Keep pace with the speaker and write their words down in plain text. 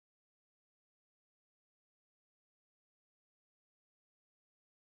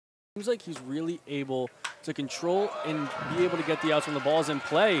Seems like he's really able to control and be able to get the outs when the ball's in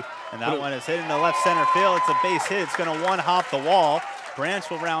play. And that one is hit into left center field. It's a base hit. It's going to one-hop the wall. Branch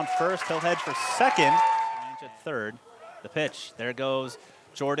will round first. He'll head for second. Branch at third. The pitch. There goes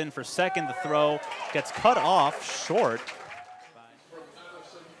Jordan for second. The throw gets cut off short.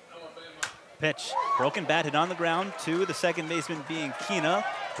 Pitch. Broken bat hit on the ground to the second baseman being Kina.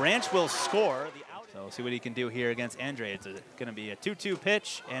 Branch will score. So we'll see what he can do here against Andre. It's going to be a 2-2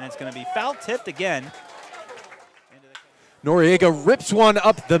 pitch, and it's going to be foul tipped again. Noriega rips one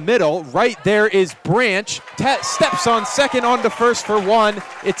up the middle. Right there is Branch. Steps on second onto first for one.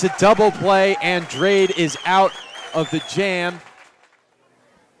 It's a double play. Andrade is out of the jam.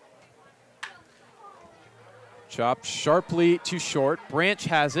 Chopped sharply to short. Branch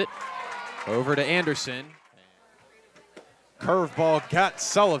has it. Over to Anderson. Curveball got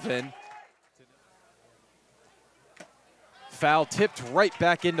Sullivan. Foul tipped right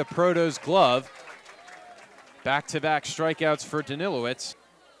back into Proto's glove. Back-to-back strikeouts for Danilowitz.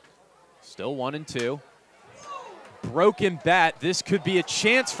 Still 1-2. Broken bat. This could be a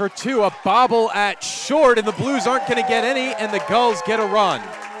chance for two. A bobble at short, and the Blues aren't going to get any, and the Gulls get a run.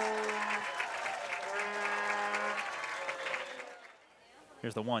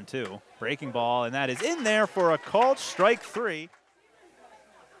 Here's the 1-2. Breaking ball, and that is in there for a called strike 3.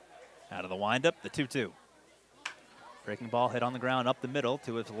 Out of the windup, the 2-2. Breaking ball hit on the ground up the middle.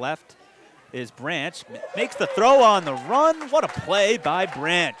 To his left is Branch. Makes the throw on the run. What a play by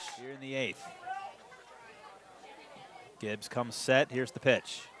Branch here in the 8th. Gibbs comes set. Here's the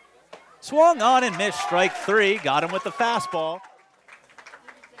pitch. Swung on and missed. Strike 3. Got him with the fastball.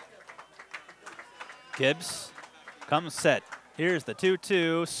 Gibbs comes set. Here's the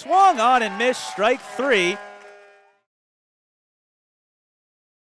 2-2. Swung on and missed. Strike 3.